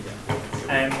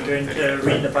I'm going to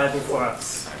read the Bible for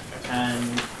us, and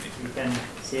you can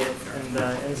see it in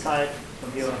the inside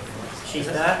of your sheet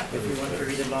there if you want to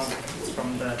read along. It's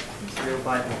from the real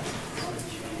Bible.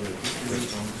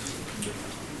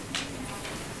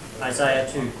 Isaiah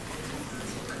 2.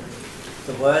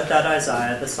 The word that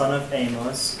Isaiah the son of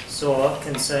Amos saw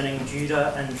concerning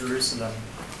Judah and Jerusalem.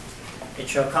 It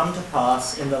shall come to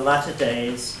pass in the latter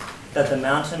days that the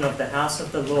mountain of the house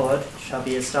of the Lord shall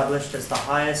be established as the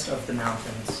highest of the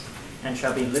mountains, and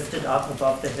shall be lifted up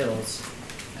above the hills,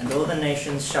 and all the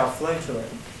nations shall flow to it.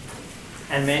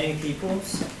 And many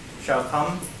peoples shall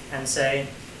come and say,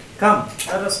 Come,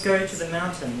 let us go to the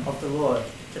mountain of the Lord,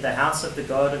 to the house of the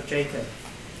God of Jacob,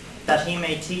 that he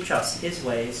may teach us his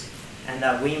ways, and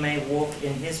that we may walk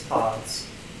in his paths.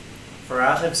 For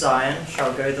out of Zion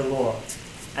shall go the law,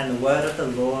 and the word of the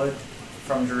Lord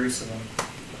from Jerusalem.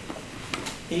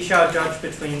 He shall judge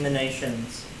between the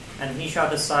nations, and he shall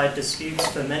decide disputes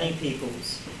for many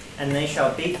peoples, and they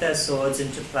shall beat their swords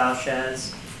into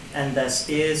plowshares, and their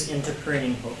spears into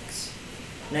pruning hooks.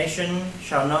 Nation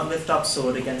shall not lift up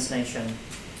sword against nation,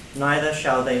 neither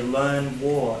shall they learn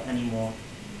war any more.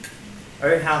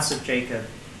 O house of Jacob,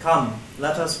 come,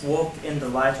 let us walk in the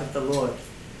light of the Lord.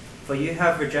 For you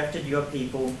have rejected your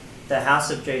people, the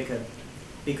house of Jacob,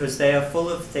 because they are full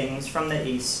of things from the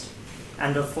east,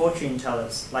 and of fortune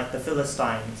tellers like the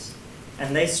Philistines,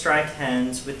 and they strike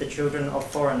hands with the children of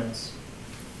foreigners.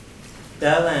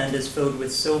 Their land is filled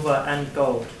with silver and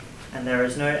gold, and there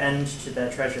is no end to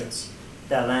their treasures.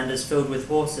 Their land is filled with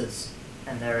horses,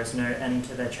 and there is no end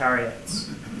to their chariots.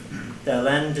 Their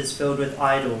land is filled with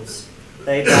idols.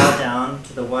 They bow down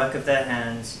to the work of their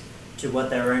hands, to what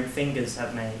their own fingers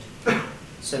have made.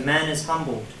 So man is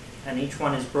humbled, and each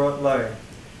one is brought low.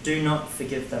 Do not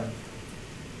forgive them.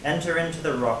 Enter into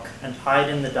the rock and hide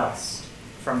in the dust,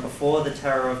 from before the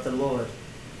terror of the Lord,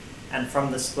 and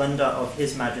from the splendor of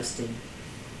his majesty.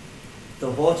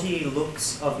 The haughty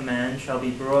looks of man shall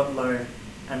be brought low,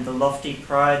 and the lofty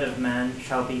pride of man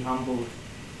shall be humbled,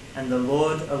 and the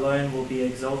Lord alone will be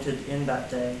exalted in that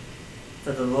day.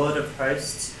 For the Lord of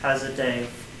hosts has a day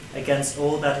against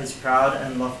all that is proud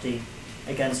and lofty,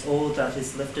 against all that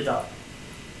is lifted up,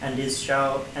 and it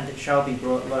shall be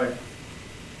brought low.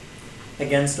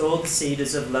 Against all the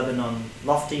cedars of Lebanon,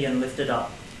 lofty and lifted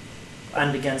up,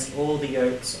 and against all the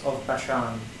oaks of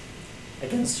Bashan,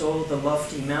 against all the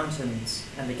lofty mountains,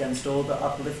 and against all the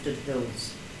uplifted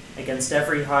hills, against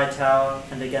every high tower,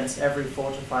 and against every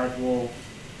fortified wall,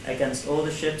 against all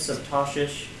the ships of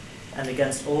Tarshish, and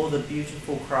against all the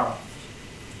beautiful craft.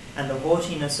 And the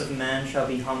haughtiness of man shall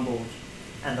be humbled,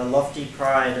 and the lofty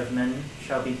pride of men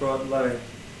shall be brought low,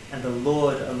 and the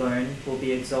Lord alone will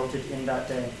be exalted in that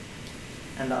day.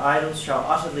 And the idols shall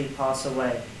utterly pass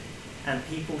away, and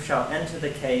people shall enter the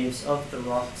caves of the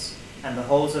rocks and the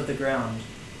holes of the ground,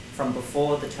 from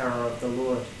before the terror of the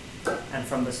Lord, and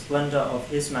from the splendor of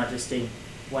his majesty,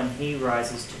 when he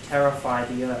rises to terrify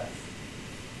the earth.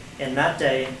 In that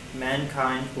day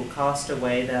mankind will cast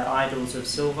away their idols of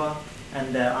silver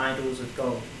and their idols of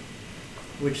gold,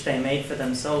 which they made for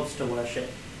themselves to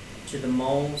worship, to the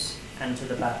moles and to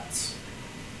the bats,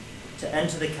 to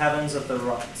enter the caverns of the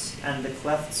rocks and the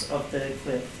clefts of the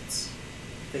cliffs,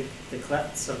 the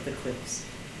clefts of the cliffs,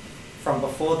 from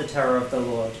before the terror of the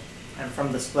Lord, and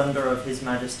from the splendor of his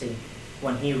majesty,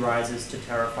 when he rises to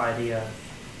terrify the earth.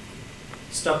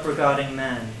 Stop regarding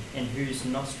man, in whose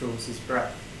nostrils is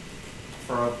breath,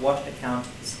 for of what account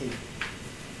is he?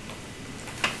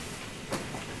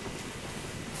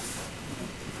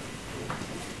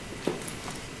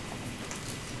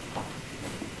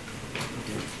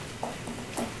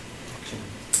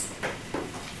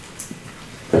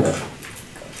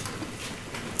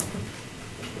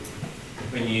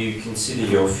 When you consider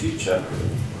your future,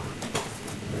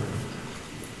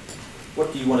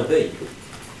 what do you want to be?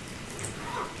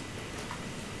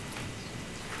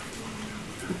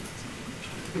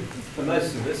 For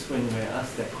most of us, when we're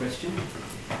asked that question,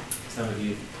 some of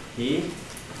you here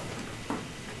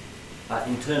are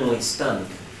internally stunned.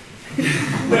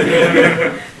 Not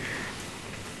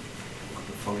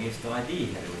the foggiest idea.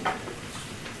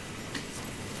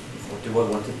 What do I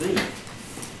want to be?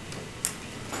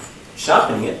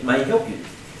 Sharpening it may help you.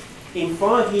 In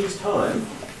 5 years' time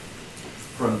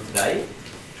from today,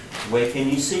 where can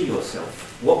you see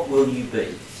yourself? What will you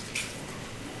be?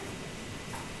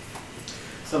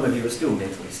 Some of you are still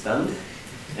mentally stunned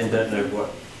and don't know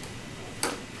what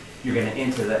you're going to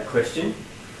answer that question.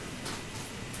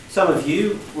 Some of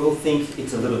you will think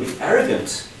it's a little bit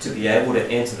arrogant to be able to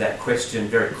answer that question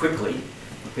very quickly.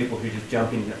 The people who just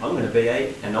jump in, I'm going to be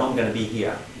and I'm going to be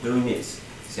here doing this.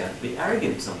 Sounds a bit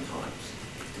arrogant sometimes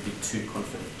to be too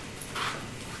confident.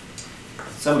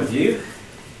 Some of you,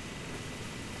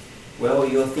 well,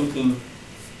 you're thinking,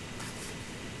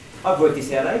 I've worked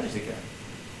this out ages ago.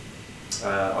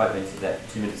 I mentioned that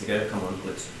 2 minutes ago. Come on,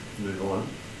 let's move on.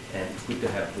 And it's good to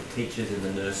have the teachers and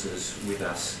the nurses with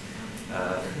us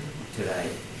today.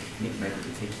 Nick, maybe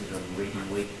the teachers on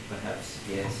reading week, perhaps.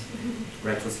 Yes.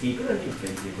 Rachel's here. Good on you,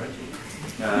 here, Rachel.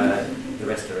 The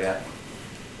rest are out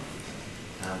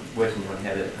working on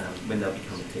how to, when they'll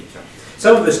become a teacher.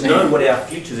 Some of us know what our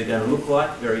futures are going to look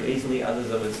like very easily.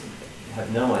 Others of us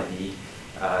have no idea.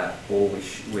 Or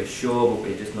we're sure, but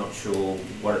we're just not sure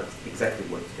exactly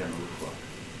what it's going to look like.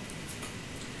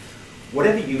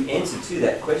 Whatever you answer to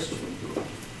that question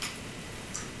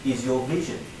is your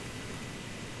vision.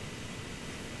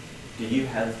 Do you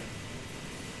have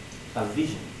a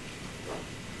vision?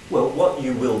 Well, what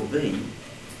you will be,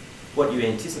 what you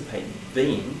anticipate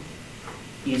being,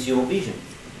 is your vision.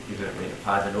 You've been a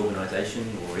part of an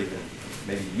organisation, or even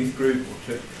maybe a youth group, or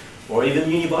church, or even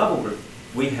Uni Bible group.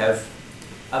 We have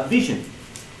a vision.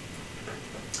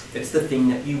 It's the thing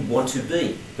that you want to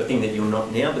be. The thing that you're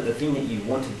not now, but the thing that you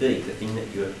want to be. The thing that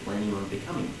you're planning on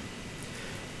becoming.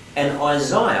 And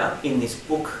Isaiah, in this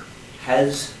book,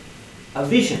 has a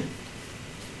vision.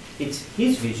 It's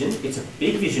his vision. It's a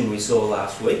big vision we saw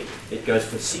last week. It goes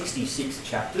for 66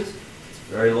 chapters. It's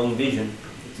a very long vision.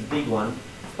 It's a big one.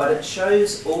 But it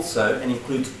shows also and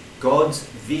includes God's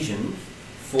vision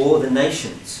for the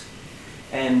nations.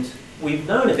 And we've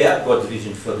known about God's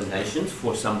vision for the nations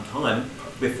for some time.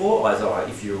 Before Isaiah,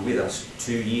 if you were with us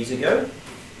 2 years ago,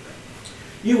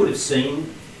 you would have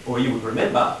seen, or you would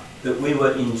remember, that we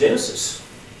were in Genesis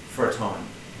for a time.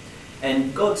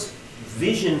 And God's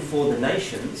vision for the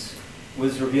nations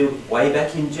was revealed way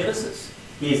back in Genesis.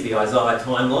 Here's the Isaiah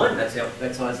timeline.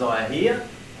 That's Isaiah here.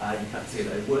 You can't see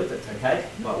those words, that's okay.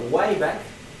 But way back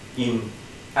in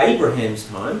Abraham's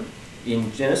time,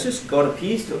 in Genesis, God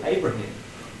appears to Abraham.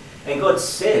 And God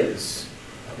says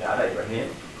about Abraham,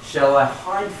 "Shall I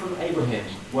hide from Abraham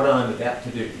what I am about to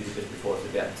do?" This is just before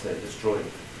it's about to destroy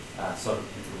Sodom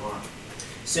and Gomorrah.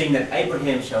 "Seeing that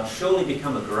Abraham shall surely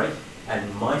become a great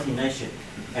and mighty nation,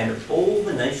 and all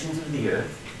the nations of the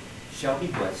earth shall be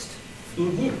blessed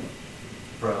in him.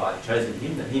 For I have chosen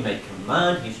him that he may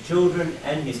command his children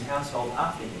and his household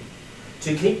after him,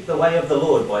 to keep the way of the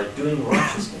Lord by doing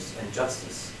righteousness and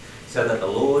justice, so that the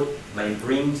Lord may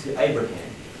bring to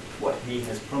Abraham what he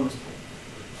has promised him."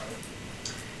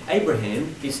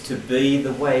 Abraham is to be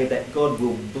the way that God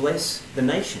will bless the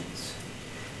nations.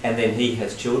 And then he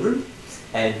has children,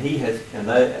 and he has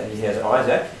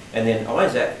Isaac, and then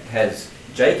Isaac has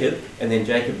Jacob, and then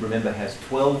Jacob, remember, has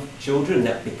 12 children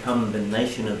that become the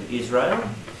nation of Israel.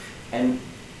 And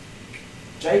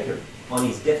Jacob, on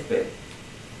his deathbed,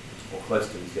 or close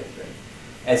to his deathbed,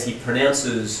 as he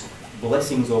pronounces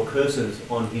blessings or curses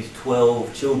on his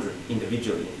 12 children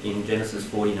individually in Genesis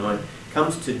 49,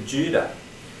 comes to Judah.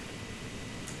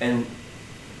 And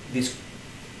this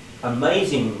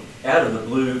amazing, out of the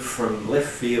blue, from left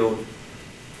field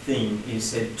thing is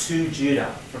said to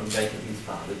Judah from Jacob his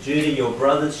father. "Judah, your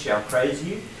brothers shall praise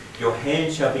you. Your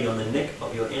hand shall be on the neck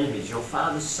of your enemies. Your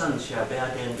father's sons shall bow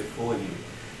down before you.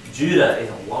 Judah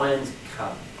is a lion's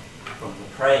cub. From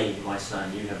the prey, my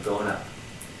son, you have gone up.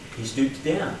 He stooped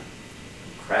down.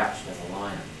 He crouched as a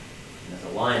lion. And as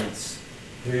a lioness,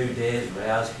 who dares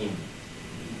rouse him?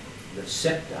 The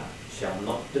scepter shall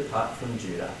not depart from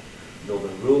Judah, nor the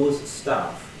ruler's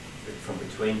staff from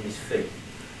between his feet,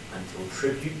 until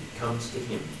tribute comes to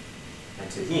him, and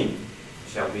to him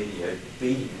shall be the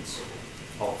obedience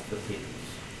of the peoples."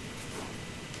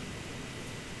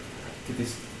 To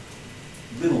this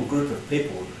little group of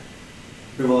people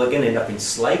who will again end up in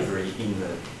slavery in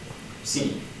the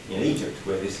city in Egypt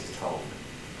where this is told.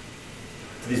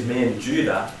 To this man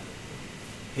Judah,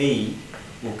 he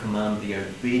will command the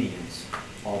obedience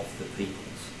of the peoples.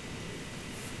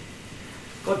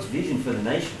 God's vision for the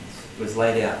nations was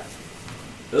laid out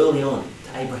early on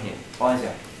to Abraham,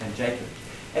 Isaac and Jacob.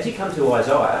 As you come to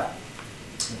Isaiah,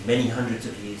 many hundreds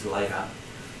of years later,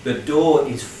 the door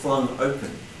is flung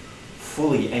open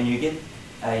fully and you get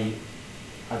a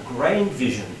great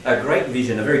vision,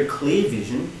 a very clear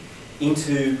vision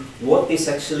into what this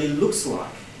actually looks like.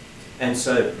 And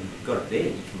so, you've got it there,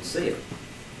 you can see it.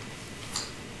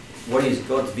 What is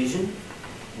God's vision?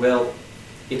 Well,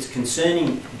 it's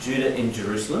concerning Judah and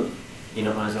Jerusalem in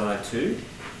Isaiah 2.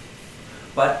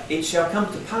 "But it shall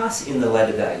come to pass in the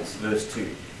latter days," verse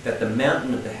 2, "that the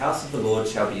mountain of the house of the Lord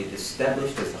shall be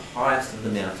established as the highest of the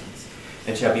mountains,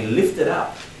 and shall be lifted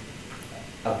up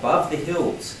above the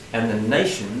hills, and the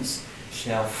nations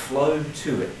shall flow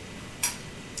to it."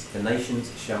 The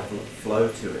nations shall flow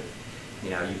to it.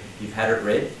 Now, you've had it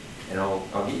read, and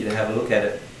I'll get you to have a look at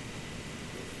it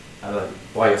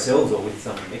by yourselves or with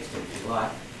someone next to you if you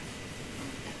like.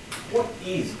 What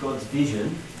is God's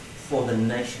vision for the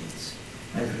nations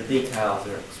as the details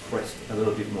are expressed a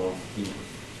little bit more here?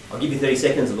 I'll give you 30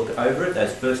 seconds to look over it,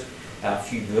 those first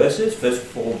few verses, first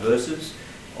 4 verses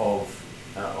of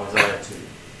Isaiah 2.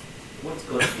 What's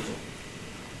God's vision?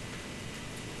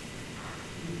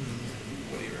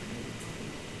 What do you reckon?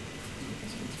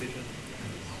 What's vision?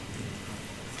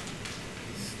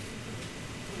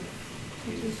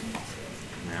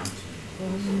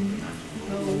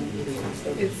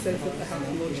 It says that the house of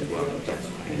the Lord shall be built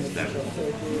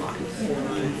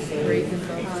reasons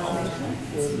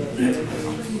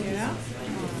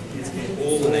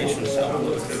All the nations shall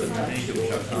flow to it, and he shall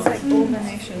It's come. like all the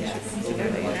nations should come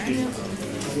together, you know?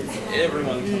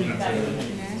 Everyone coming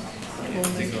together.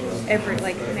 Every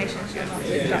nation shall not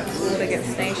lift up sword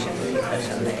against nation, neither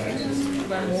shall they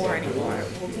learn war anymore. It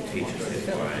will be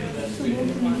fulfilled.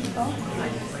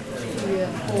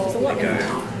 So what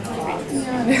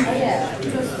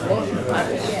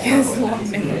Yes, what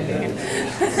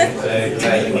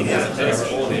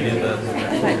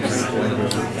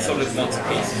Somebody wants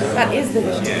peace. that is the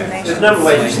vision of the nation. There's a number of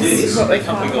ways you can do this. What we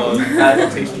Something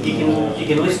can't. You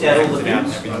can list out all the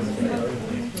things.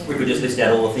 We could just list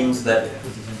out all the things that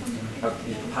are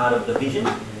part of the vision,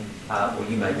 or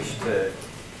you may wish to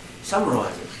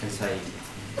summarise it and say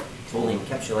it's all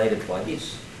encapsulated by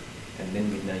this, and then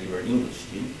we'd know you were an English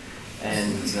student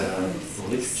and or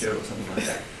literature or something like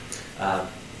that.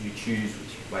 You choose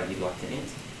which way you'd like to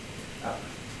answer.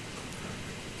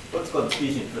 What's God's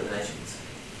vision for the nations?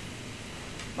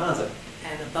 Martha.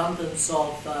 An abundance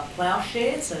of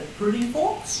ploughshares and pruning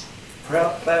forks.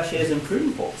 Ploughshares and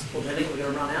pruning forks. Well, I think we're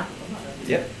going to run out of them. I don't think.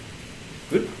 Yep.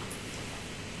 Good.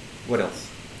 What else?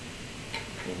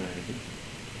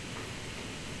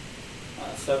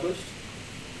 Established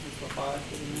as the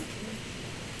highest of the mountains.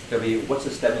 W, what's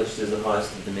established as the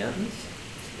highest of the mountains?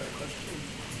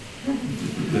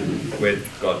 Where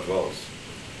God dwells.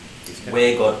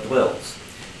 Where God dwells.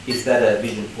 Is that a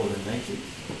vision for the nations?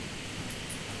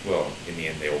 Well, in the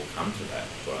end, they all come to that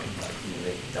dwelling place.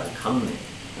 They don't come there.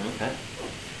 Okay.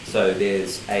 So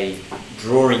there's a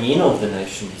drawing in of the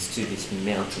nations to this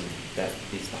mountain that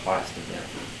is the highest of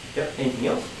mountains. Yep. Anything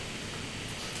else?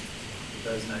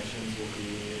 Those nations will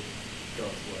hear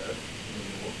God's word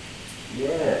anymore.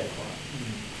 Yeah.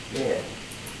 Yeah.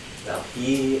 They'll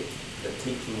hear the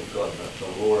teaching of God, the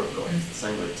law of God. It's the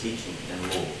same word, teaching and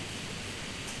law.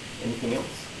 Anything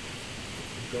else?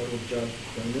 God will judge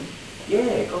between them.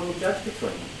 Yeah, God will judge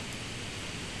between them.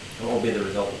 And what will be the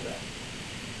result of that?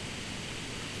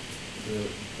 The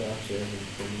ploughshares and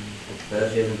pruning.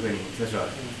 Ploughshares and pruning, that's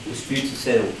right. Disputes are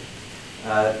settled.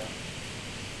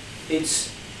 It's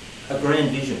a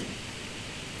grand vision.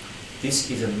 This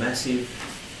is a massive,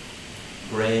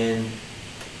 grand,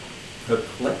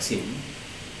 perplexing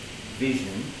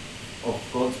vision of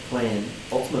God's plan,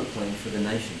 ultimate plan for the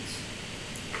nations.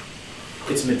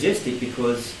 It's majestic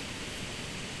because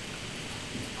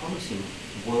it's promising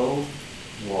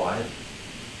worldwide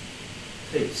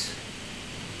peace.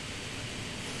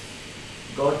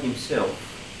 God himself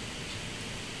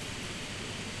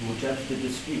will judge the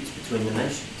disputes between the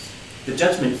nations. The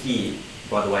judgment here,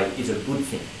 by the way, is a good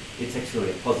thing. It's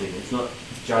actually a positive. It's not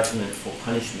judgment for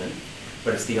punishment,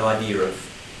 but it's the idea of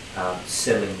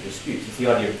settling disputes. It's the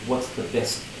idea of what's the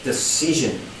best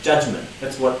decision, judgment.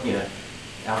 That's what,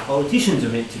 our politicians are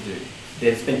meant to do.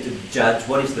 They're meant to judge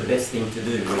what is the best thing to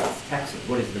do with taxes,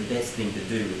 what is the best thing to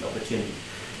do with opportunities.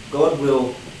 God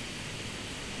will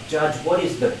judge what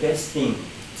is the best thing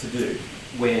to do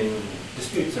when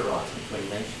disputes arise between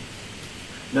nations.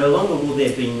 No longer will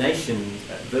there be nations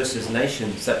versus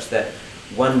nations such that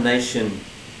one nation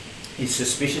is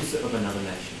suspicious of another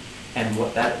nation and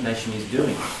what that nation is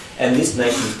doing. And this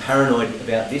nation is paranoid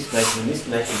about this nation and this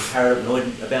nation is paranoid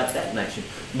about that nation.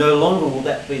 No longer will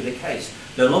that be the case.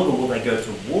 No longer will they go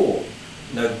to war.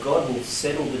 No, God will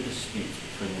settle the disputes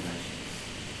between the nations.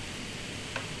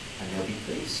 And there'll be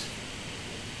peace.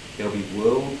 There'll be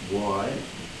worldwide,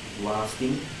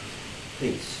 lasting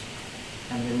peace.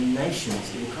 And the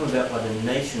nations, it will come about by the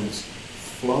nations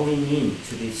flowing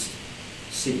into this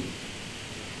city,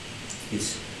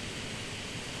 this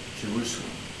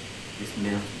Jerusalem, this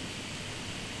mountain.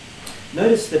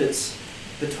 Notice that it's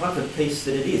the type of peace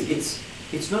that it is.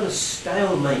 It's not a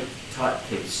stalemate type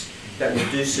peace that we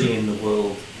do see in the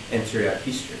world and throughout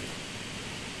history.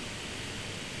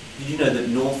 Did you know that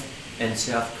North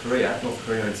Korea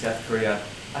and South Korea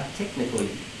are technically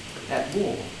at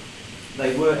war?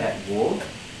 They were at war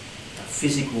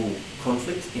physical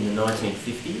conflict in the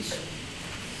 1950s,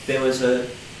 there was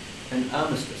an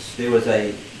armistice. There was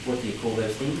what do you call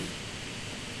those things?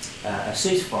 A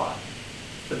ceasefire.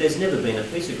 But there's never been a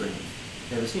peace agreement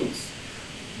ever since.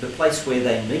 The place where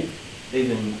they meet,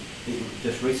 even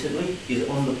just recently, is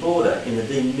on the border in the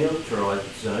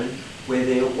demilitarised zone, where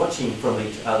they're watching from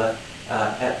each other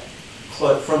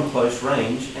from close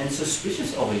range and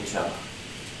suspicious of each other.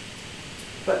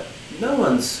 But no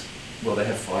one's, well, they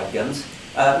have fired guns,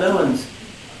 no one's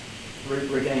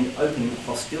regained open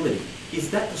hostility. Is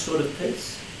that the sort of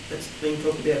peace that's being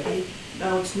talked about here?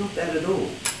 No, it's not that at all.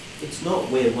 It's not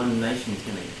where one nation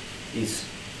is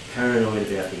paranoid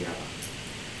about the other.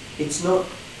 It's not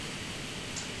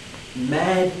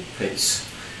mad peace.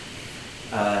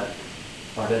 I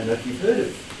don't know if you've heard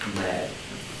of MAD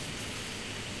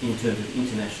in terms of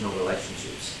international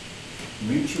relationships.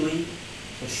 Mutually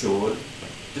assured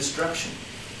destruction.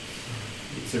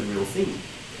 It's a real thing.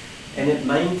 And it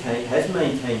has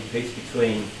maintained peace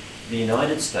between the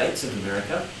United States of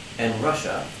America and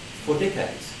Russia for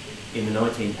decades. In the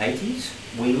 1980s,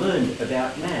 we learned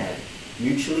about MAD,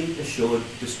 mutually assured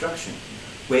destruction,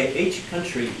 where each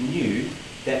country knew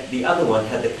that the other one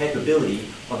had the capability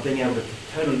of being able to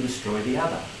totally destroy the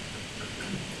other,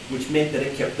 which meant that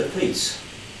it kept the peace.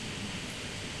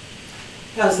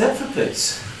 How's that for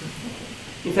peace?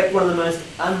 In fact, one of the most,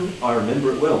 I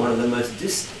remember it well, one of the most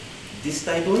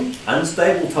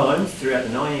unstable times throughout the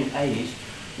 1980s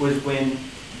was when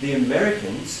the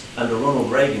Americans, under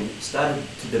Ronald Reagan, started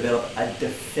to develop a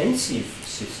defensive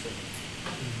system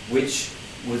which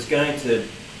was going to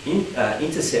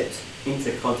intercept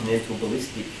intercontinental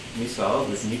ballistic missiles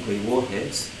with nuclear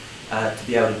warheads to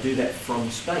be able to do that from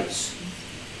space.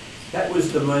 That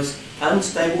was the most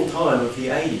unstable time of the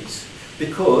 80s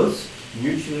because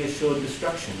mutually assured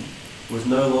destruction was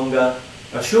no longer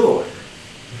assured.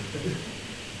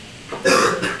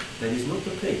 That is not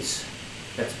the peace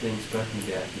that's being spoken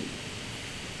about here.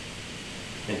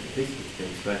 And the peace that's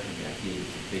being spoken about here is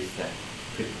the peace that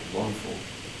people long for,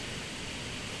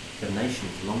 the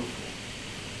nations long for.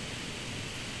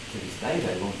 To this day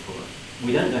they long for it.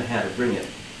 We don't know how to bring it.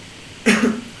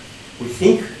 We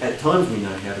think at times we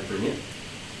know how to bring it,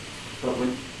 but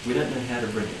we don't know how to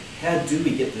bring it. How do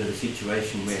we get to the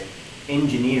situation where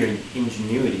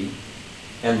ingenuity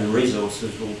and the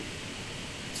resources will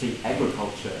see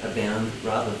agriculture abound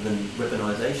rather than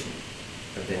weaponisation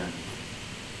abound?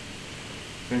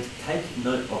 Friends, take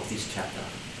note of this chapter,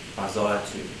 Isaiah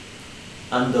 2.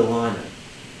 Underline it.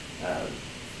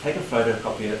 Take a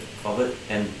photocopy of it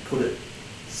and put it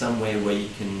somewhere where you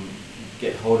can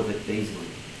get hold of it easily.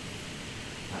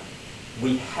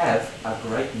 We have a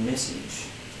great message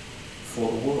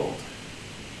for the world.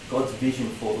 God's vision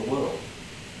for the world.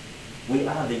 We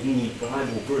are the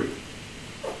Uni-Bible group.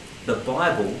 The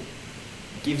Bible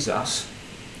gives us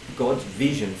God's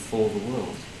vision for the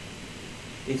world.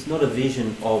 It's not a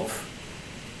vision of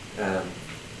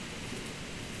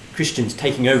Christians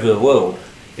taking over the world.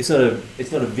 It's not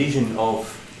a vision of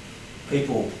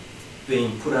people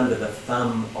being put under the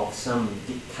thumb of some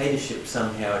dictatorship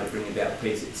somehow to bring about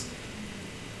peace.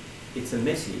 It's a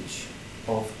message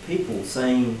of people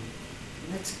saying,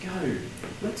 let's go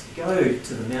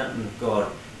to the mountain of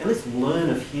God and let's learn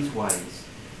of his ways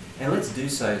and let's do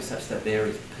so such that there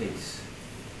is peace.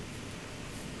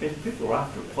 People are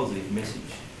after a positive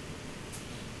message,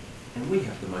 and we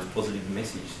have the most positive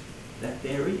message that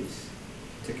there is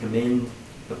to commend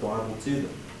the Bible to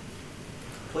them.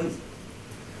 Please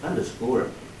underscore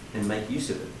it and make use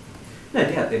of it. No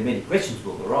doubt there are many questions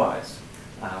will arise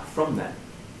from that,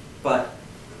 but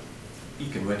you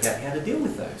can work out how to deal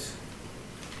with those.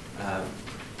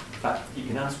 But you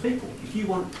can ask people, if you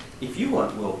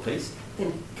want world peace,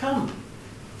 then come.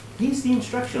 Here's the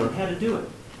instruction on how to do it.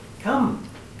 Come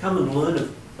and learn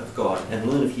of God and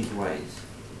learn of his ways.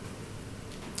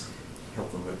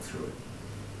 Help them work through it.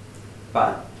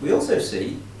 But we also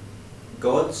see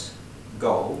God's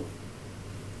goal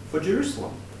for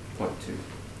Jerusalem, point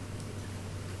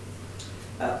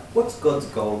 2. What's God's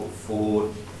goal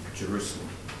for Jerusalem?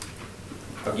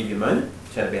 I'll give you a moment,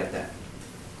 chat about that.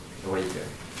 Away you go.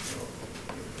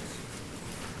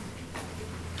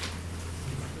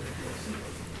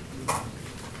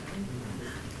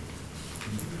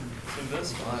 So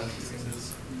verse 5 it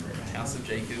says, House of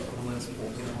Jacob, let's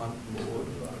walk in one Lord.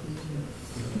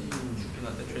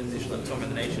 Like the transition of talking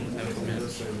the nations, how it's meant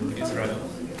Israel,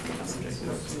 House of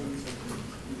Jacob.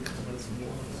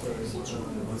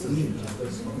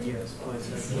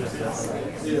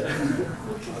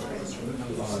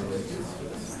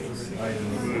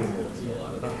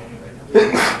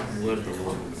 Word of the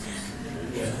Lord.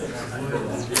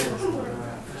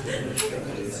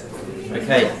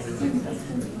 Okay.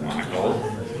 Michael.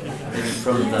 Then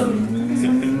from the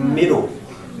middle.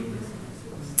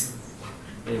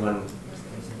 Anyone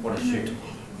want to shoot?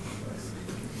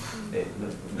 Yeah,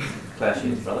 Klaus,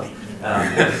 yes, brother.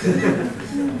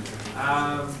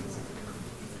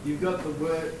 You've got the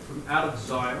word from out of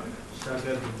Zion shall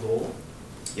go the law.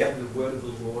 Yep. And the word of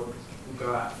the Lord will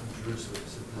go out from Jerusalem.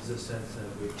 So there's a sense in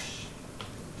which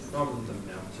from the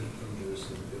mountain from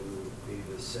Jerusalem there will be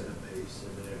the centerpiece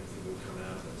and then everything will come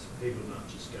out of it. So people not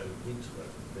just go into it,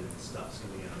 but stuff's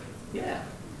coming out of it. Yeah.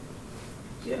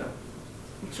 Yeah.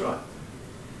 That's right.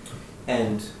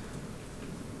 And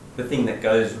the thing that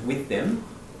goes with them,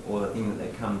 or the thing that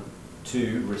they come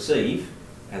to receive,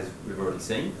 as we've already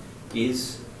seen,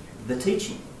 is the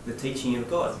teaching of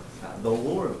God, the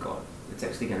law of God. It's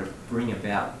actually going to bring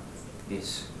about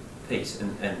this peace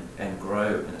and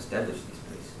grow and establish this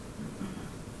peace.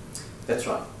 That's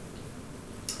right.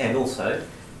 And also,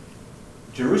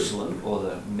 Jerusalem, or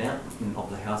the mountain of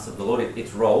the house of the Lord,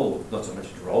 its role, not so much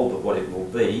its role, but what it will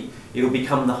be, it will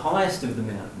become the highest of the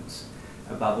mountains,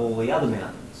 above all the other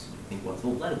mountains. I think what's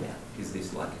all that about? Is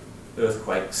this like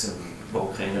earthquakes and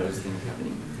volcanoes things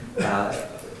happening?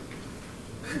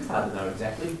 It's hard to know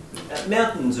exactly.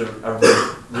 Mountains are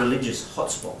religious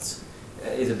hotspots.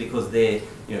 Is it because they're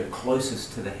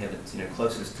closest to the heavens,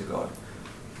 closest to God?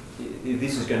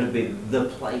 This is going to be the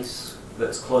place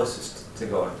that's closest to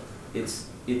God. It's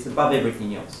above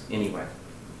everything else anyway.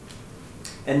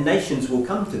 And nations will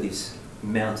come to this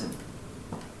mountain.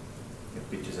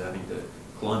 Pictures of having to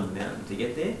climb the mountain to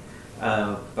get there.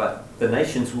 But the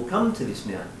nations will come to this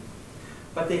mountain.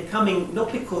 But they're coming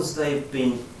not because they've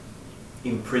been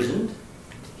imprisoned,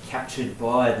 captured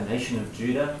by the nation of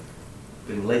Judah,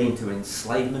 been led into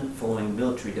enslavement following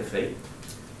military defeat.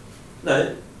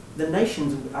 No, the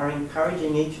nations are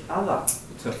encouraging each other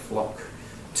to flock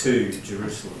to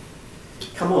Jerusalem.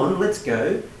 Come on, let's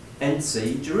go and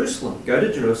see Jerusalem. Go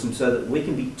to Jerusalem so that we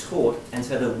can be taught and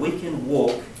so that we can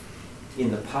walk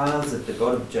in the paths of the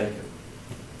God of Jacob.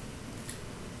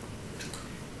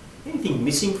 Anything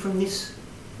missing from this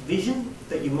vision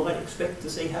that you might expect to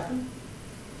see happen?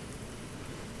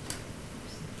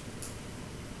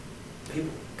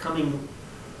 People coming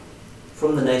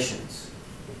from the nations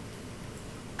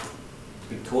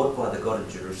to be taught by the God of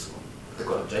Jerusalem, the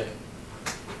God of Jacob.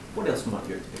 What else might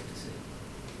you expect to see?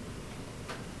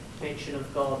 Mention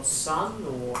of God's Son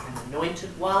or an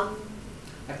anointed one.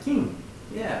 A king,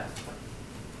 yeah.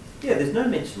 Yeah, there's no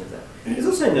mention of that. There's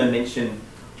also no mention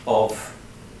of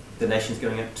the nations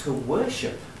going up to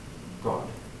worship God,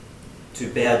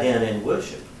 to bow down and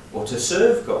worship, or to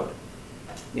serve God.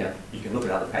 Yeah, you can look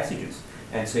at other passages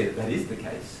and see that is the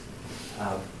case.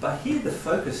 But here the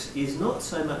focus is not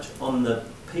so much on the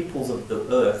peoples of the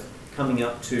earth coming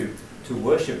up to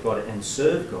worship God and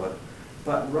serve God,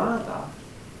 but rather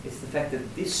it's the fact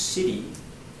that this city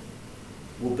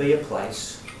will be a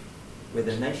place where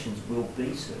the nations will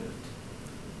be served.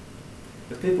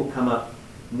 The people come up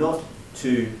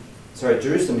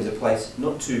Jerusalem is a place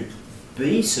not to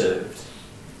be served,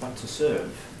 but to serve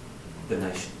the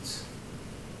nations.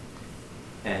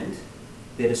 And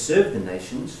they're to serve the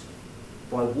nations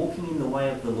by walking in the way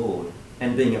of the Lord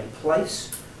and being a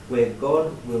place where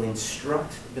God will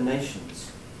instruct the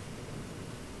nations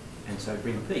and so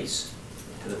bring peace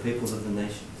to the peoples of the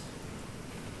nations.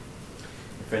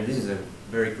 Friend, this is a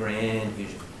very grand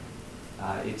vision.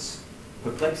 It's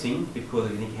perplexing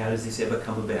because you think, how does this ever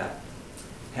come about?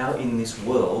 How in this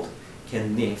world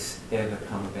can this ever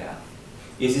come about?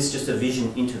 Is this just a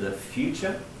vision into the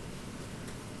future?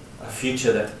 A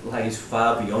future that lays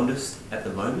far beyond us at the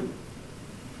moment,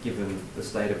 given the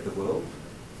state of the world?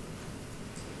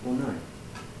 Or no?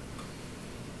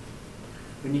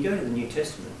 When you go to the New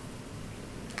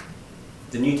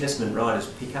Testament writers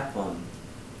pick up on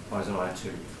Isaiah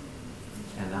 2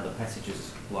 and other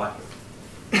passages like it.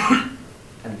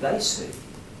 And they see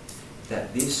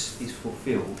that this is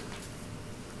fulfilled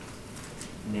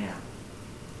now.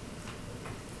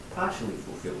 Partially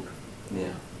fulfilled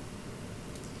now.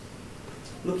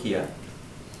 Look here.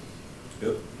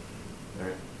 Good.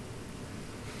 Very.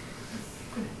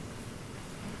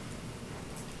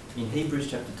 In Hebrews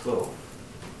chapter 12,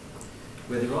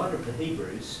 where the writer of the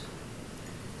Hebrews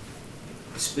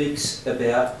speaks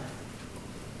about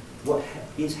what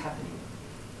is happening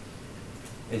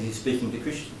as he's speaking to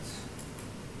Christians.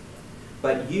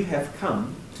 But you have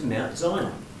come to Mount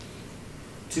Zion,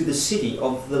 to the city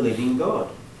of the living God,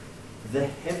 the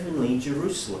heavenly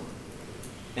Jerusalem,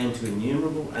 and to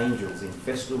innumerable angels in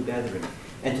festal gathering,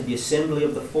 and to the assembly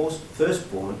of the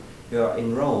firstborn who are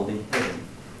enrolled in heaven,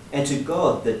 and to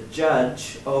God, the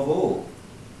judge of all,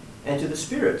 and to the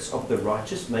spirits of the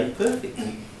righteous made perfect,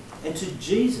 and to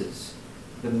Jesus,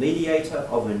 the mediator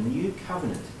of a new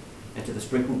covenant, and to the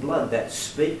sprinkled blood that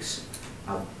speaks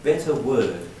a better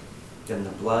word than the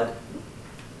blood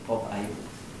of Abel.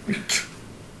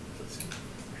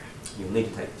 You'll need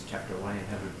to take this chapter away and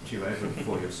have a chew over it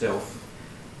for yourself.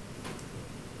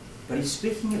 But he's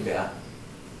speaking about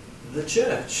the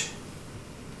church,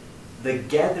 the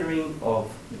gathering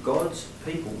of God's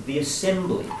people, the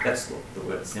assembly. That's what the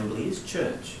word assembly is,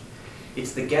 church.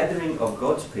 It's the gathering of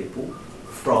God's people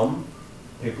from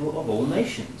people of all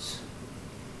nations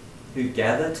who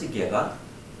gather together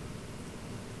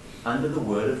under the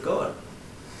word of God,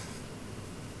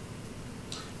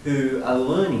 who are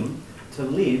learning to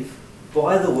live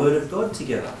by the word of God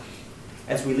together,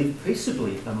 as we live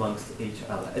peaceably amongst each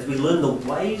other, as we learn the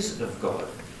ways of God,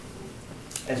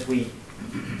 as we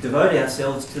devote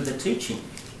ourselves to the teaching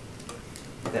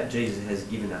that Jesus has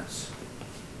given us.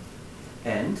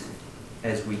 And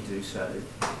as we do so,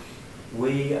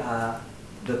 we are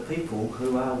the people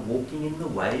who are walking in the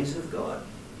ways of God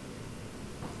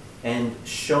and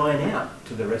shine out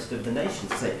to the rest of the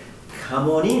nations. Say, come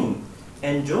on in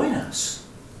and join us.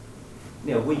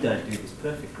 Now, we don't do this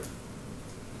perfectly.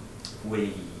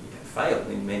 We fail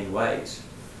in many ways.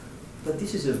 But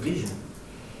this is a vision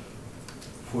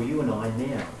for you and I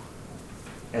now,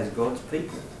 as God's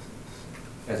people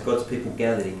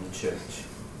gathered in the church,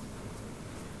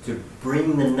 to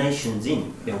bring the nations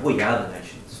in. Now, we are the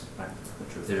nations. I'm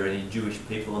not sure if there are any Jewish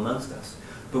people amongst us,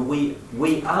 but we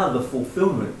are the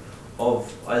fulfillment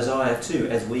of Isaiah 2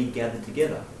 as we gather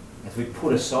together, as we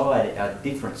put aside our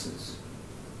differences,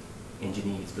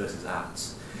 engineers versus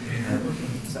arts,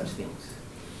 such things.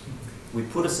 We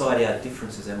put aside our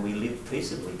differences and we live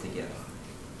peaceably together.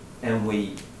 And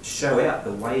we show out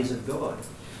the ways of God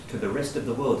to the rest of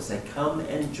the world to say, come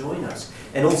and join us.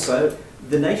 And also,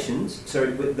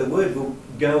 the word will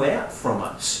go out from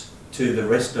us to the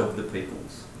rest of the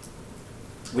peoples,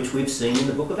 which we've seen in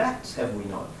the book of Acts, have we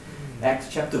not? Acts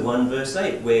chapter 1 verse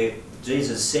 8, where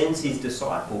Jesus sends his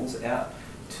disciples out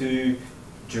to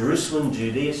Jerusalem,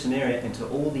 Judea, Samaria, and to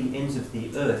all the ends of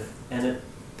the earth, and it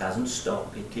doesn't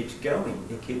stop. It keeps going,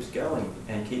 and keeps going,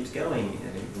 and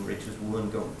it reaches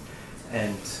Wollongong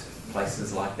and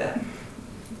places like that.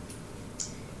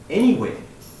 Anywhere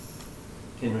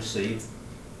can receive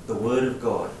the word of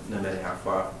God, no matter how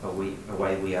far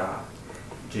away we are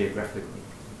geographically.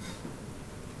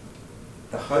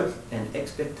 The hope and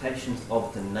expectations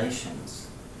of the nations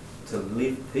to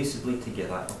live peaceably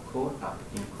together are caught up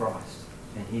in Christ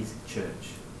and his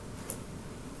church.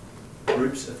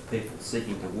 Groups of people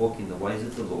seeking to walk in the ways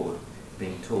of the Lord,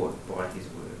 being taught by his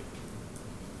word.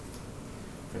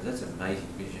 Friends, that's an amazing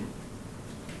vision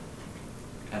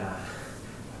and a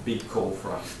big call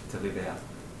for us to live out.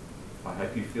 I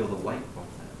hope you feel the weight of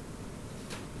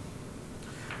that.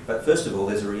 But first of all,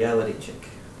 there's a reality check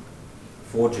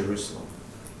for Jerusalem.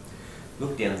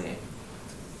 Look down there,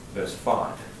 verse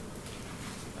 5.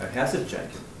 O house of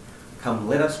Jacob, come,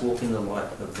 let us walk in the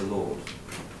light of the Lord.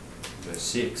 Verse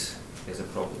 6, there's a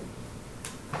problem.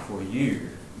 For you,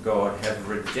 God, have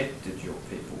rejected your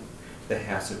people, the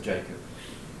house of Jacob,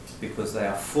 because they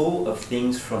are full of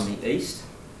things from the east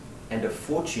and of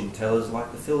fortune tellers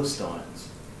like the Philistines,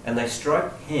 and they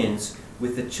strike hands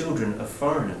with the children of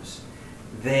foreigners.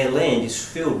 Their land is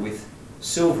filled with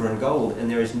silver and gold, and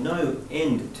there is no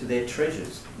end to their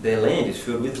treasures. Their land is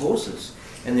filled with horses,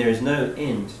 and there is no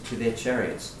end to their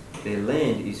chariots. Their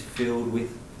land is filled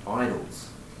with idols.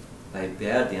 They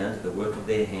bow down to the work of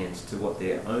their hands, to what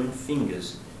their own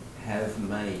fingers have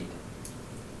made.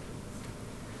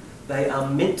 They are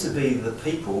meant to be the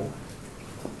people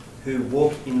who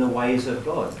walk in the ways of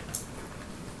God.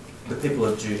 The people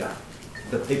of Judah,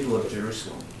 the people of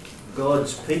Jerusalem,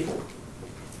 God's people.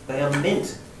 They are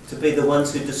meant to be the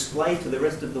ones who display to the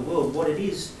rest of the world what it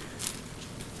is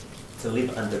to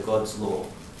live under God's law.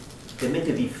 They're meant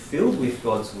to be filled with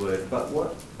God's word, but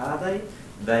what are they?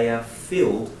 They are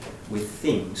filled with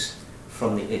things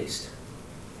from the east.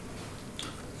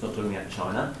 It's not talking about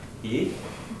China here.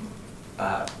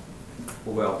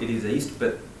 Well, it is east,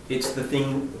 but it's the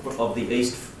thing of the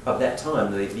east of that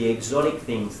time, the exotic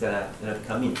things that have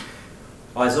come in.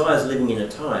 Isaiah's living in a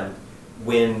time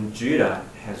when Judah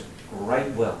has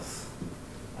great wealth.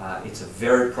 It's a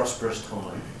very prosperous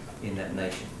time in that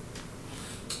nation.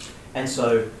 And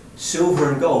so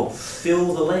silver and gold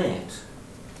fill the land.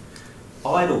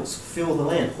 Idols fill the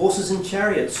land. Horses and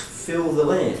chariots fill the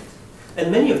land.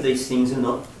 And many of these things are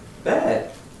not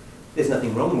bad. There's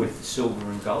nothing wrong with silver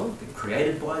and gold. They're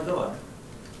created by God.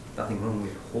 Nothing wrong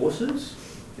with horses.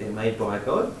 They're made by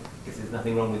God, because there's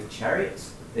nothing wrong with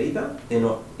chariots either. They're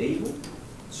not evil.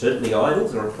 Certainly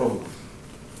idols are a problem.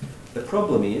 The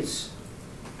problem is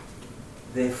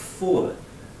they're full of it.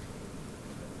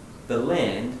 The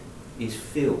land is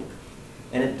filled.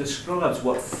 And it describes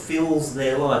what fills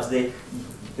their lives.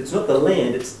 It's not the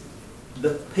land, it's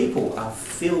the people are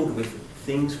filled with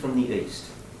things from the east.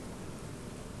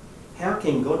 How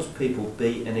can God's people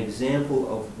be an example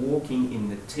of walking in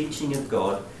the teaching of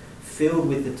God, filled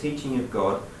with the teaching of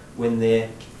God, when they're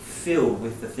filled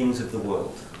with the things of the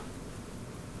world,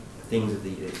 the things of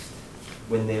the east?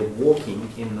 When they're walking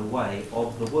in the way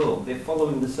of the world, they're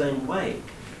following the same way.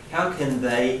 How can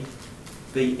they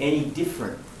be any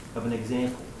different of an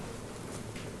example?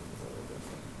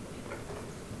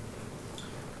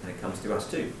 And it comes to us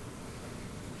too.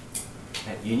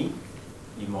 At uni,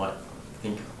 you might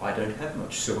think, I don't have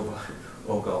much silver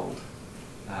or gold.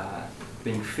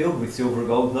 Being filled with silver or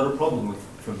gold is not a problem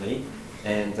for me,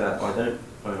 and I don't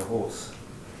own a horse.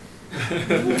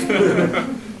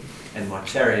 And my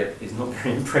chariot is not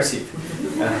very impressive.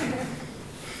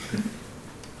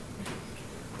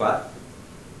 But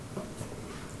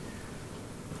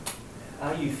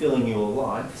are you filling your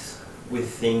lives with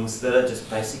things that are just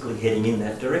basically heading in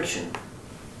that direction?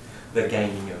 The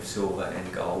gaining of silver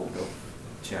and gold, of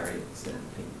chariots and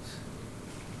things,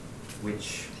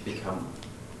 which become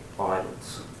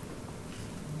idols.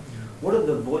 What are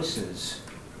the voices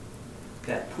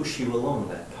that push you along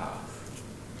that path?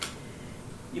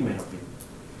 You may not be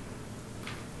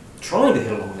trying to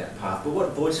head along that path, but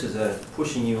what voices are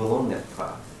pushing you along that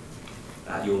path?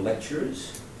 Your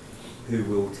lecturers, who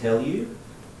will tell you,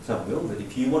 some will, that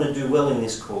if you want to do well in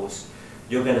this course,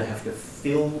 you're going to have to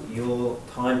fill your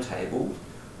timetable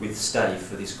with study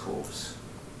for this course.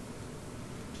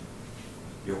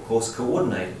 Your course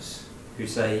coordinators, who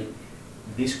say,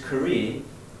 this career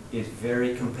is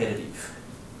very competitive.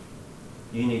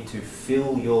 You need to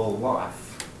fill your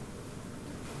life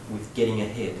with getting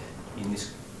ahead in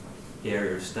this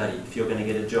area of study if you're going to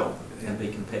get a job and be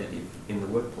competitive in the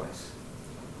workplace.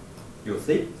 Your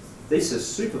thesis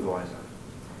supervisor,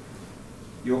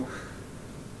 your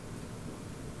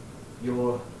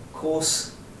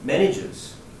course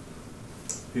managers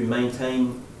who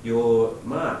maintain your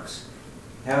marks.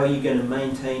 How are you going to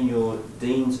maintain your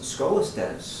Dean's Scholar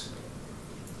status?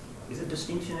 Is it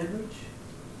distinction average?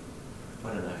 I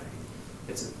don't know.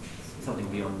 It's something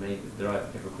beyond me that I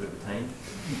ever could have attained.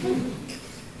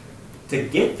 To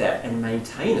get that and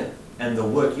maintain it and the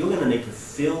work, you're going to need to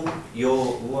fill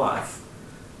your life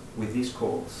with this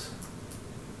course.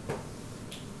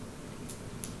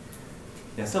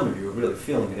 Now, some of you are really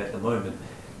feeling it at the moment,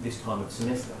 this time of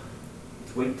semester.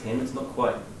 It's week 10, it's not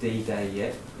quite D-Day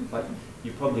yet, but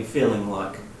you're probably feeling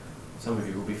like, some of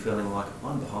you will be feeling like,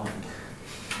 I'm behind.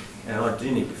 And I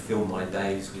do need to fill my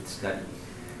days with study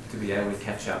to be able to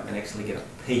catch up and actually get a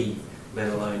P, let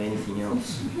alone anything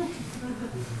else.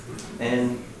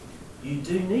 And you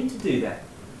do need to do that.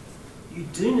 You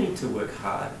do need to work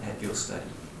hard at your study.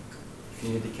 If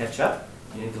you need to catch up,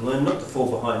 you need to learn not to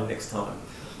fall behind next time.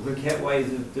 Work out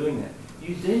ways of doing that.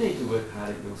 You do need to work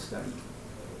hard at your study.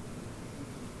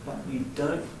 But you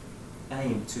don't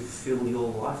aim to fill your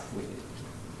life with it.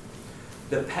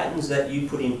 The patterns that you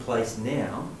put in place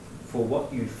now for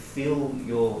what you fill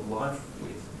your life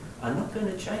with are not going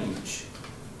to change.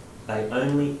 They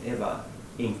only ever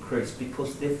increase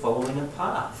because they're following a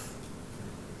path.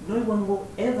 No one will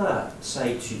ever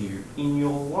say to you in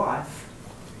your life,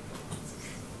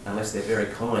 unless they're very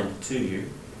kind to you,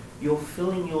 you're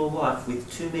filling your life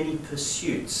with too many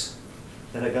pursuits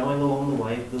that are going along the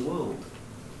way of the world.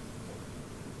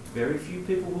 Very few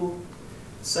people will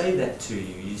say that to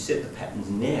you. You set the patterns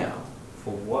now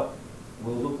for what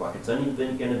will look like. It's only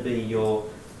going to be your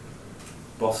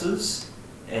bosses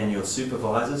and your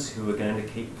supervisors who are going to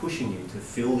keep pushing you to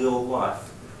fill your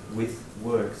life with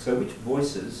work. So which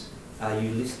voices are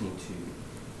you listening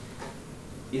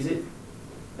to? Is it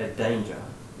a danger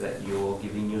that you're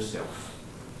giving yourself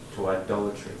to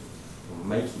idolatry or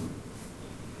making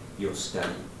your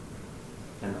study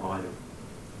an idol?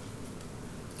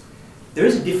 There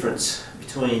is a difference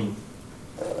between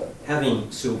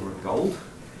having silver and gold,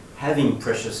 having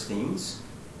precious things,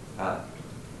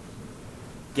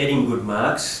 getting good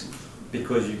marks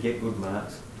because you get good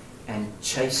marks, and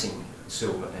chasing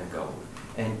silver and gold,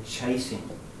 and chasing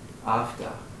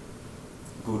after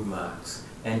good marks,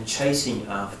 and chasing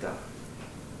after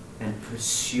and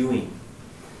pursuing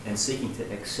and seeking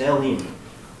to excel in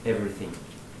everything.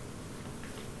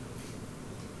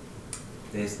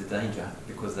 There's the danger,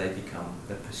 because they become,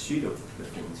 the pursuit of the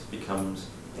things becomes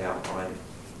our idol.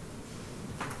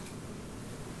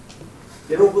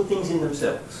 They're all good things in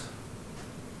themselves,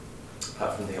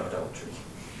 apart from the idolatry.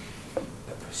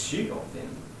 The pursuit of them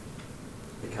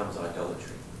becomes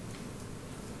idolatry.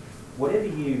 Whatever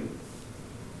you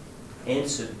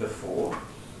answered before,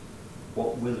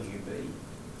 what will you be?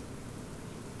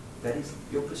 That is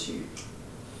your pursuit.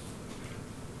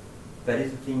 That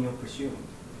is the thing you're pursuing.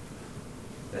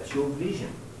 That's your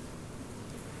vision.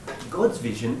 God's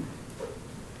vision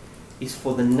is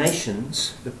for the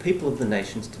nations, the people of the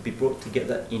nations, to be brought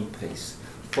together in peace,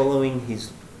 following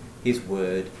his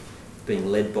word, being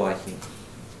led by him.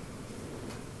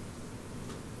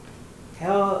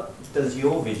 How does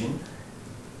your vision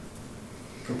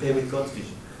compare with God's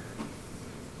vision?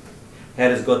 How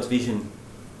does God's vision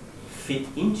fit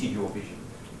into your vision?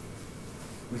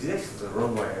 Which is actually the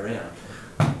wrong way around.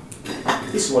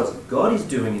 This is what God is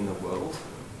doing in the world,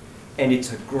 and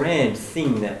it's a grand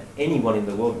thing that anyone in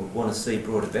the world would want to see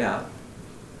brought about.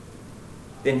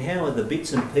 Then how are the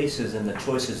bits and pieces and the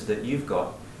choices that you've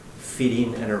got fit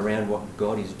in and around what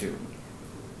God is doing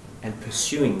and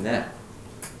pursuing that?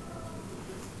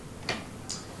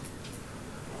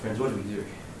 Friends, what do we do?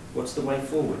 What's the way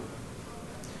forward?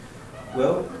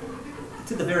 Well,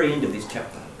 it's at the very end of this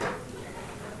chapter.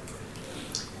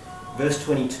 Verse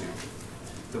 22.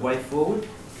 The way forward?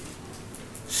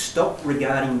 Stop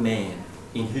regarding man,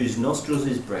 in whose nostrils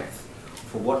is breath,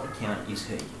 for what account is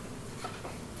he?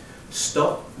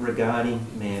 Stop regarding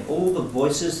man. All the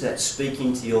voices that speak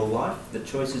into your life, the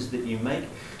choices that you make,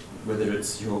 whether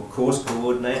it's your course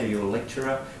coordinator, your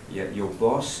lecturer, your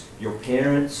boss, your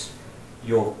parents,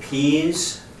 your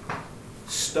peers,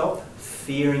 stop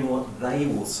fearing what they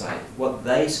will say, what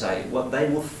they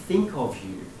will think of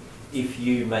you if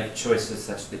you make choices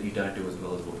such that you don't do as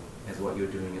well as what you're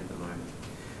doing at the moment.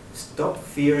 Stop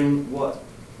fearing what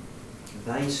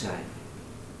they say.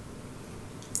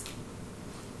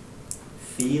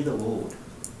 Fear the Lord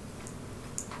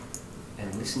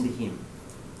and listen to him.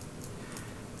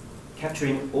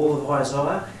 Capturing all of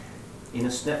Isaiah in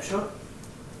a snapshot,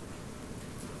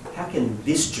 how can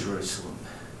this Jerusalem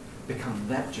become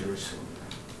that Jerusalem?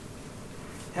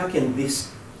 How can this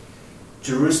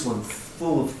Jerusalem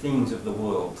full of things of the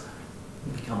world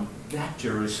become that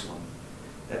Jerusalem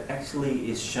that actually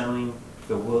is showing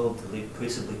the world to live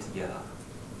peaceably together?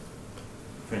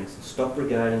 Friends, stop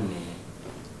regarding man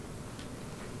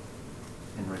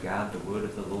and regard the word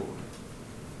of the Lord.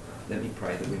 Let me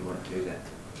pray that we might do that.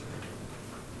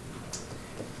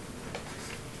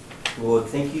 Lord,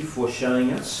 thank you for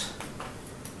showing us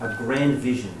a grand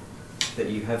vision that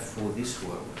you have for this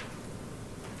world,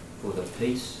 for the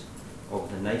peace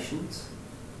of the nations.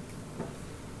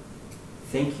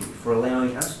 Thank you for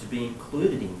allowing us to be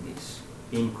included in this,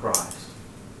 in Christ.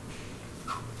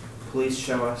 Please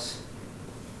show us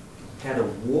how to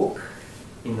walk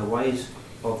in the ways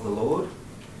of the Lord,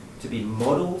 to be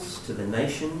models to the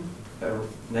nations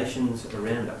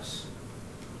around us.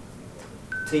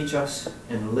 Teach us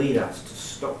and lead us to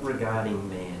stop regarding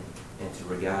man and to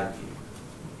regard you.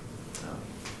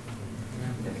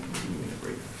 I'm going to continue in a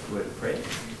brief word of prayer.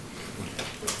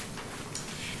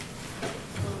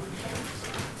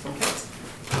 Okay.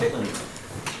 Caitlin.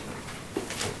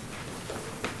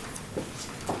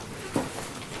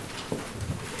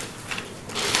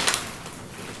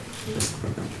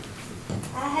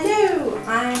 Hello,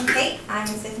 I'm Kate. I'm a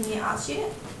second year art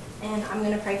student, and I'm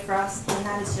going to pray for us, and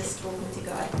that is just talking to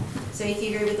God. So if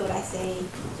you agree with what I say,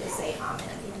 just say Amen at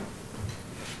the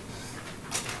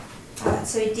end.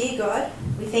 So dear God,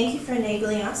 we thank you for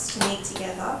enabling us to meet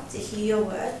together to hear your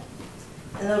word.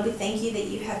 And Lord, we thank you that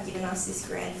you have given us this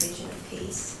grand vision of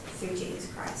peace through Jesus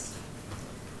Christ.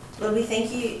 Lord, we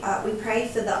thank you, we pray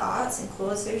for the arts and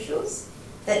core socials,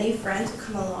 that new friends will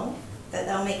come along, that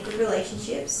they'll make good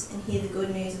relationships and hear the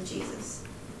good news of Jesus.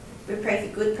 We pray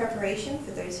for good preparation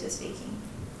for those who are speaking.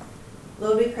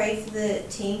 Lord, we pray for the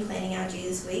team planning our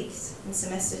Jesus Weeks in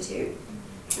semester 2.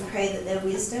 We pray that their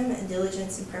wisdom and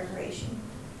diligence in preparation.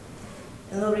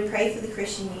 And Lord, we pray for the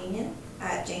Christian Union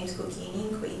at James Cook Uni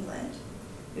in Queensland.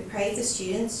 We pray for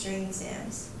students during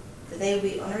exams, that they will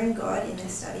be honouring God in their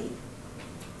study.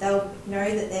 They'll know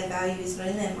that their value is not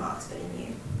in their marks but in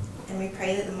you. And we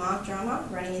pray that the Mark drama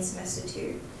running in semester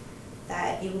 2,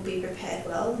 that it will be prepared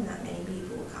well and that many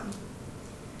people will come.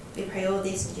 We pray all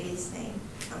this in Jesus' name.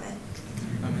 Amen.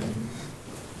 Amen.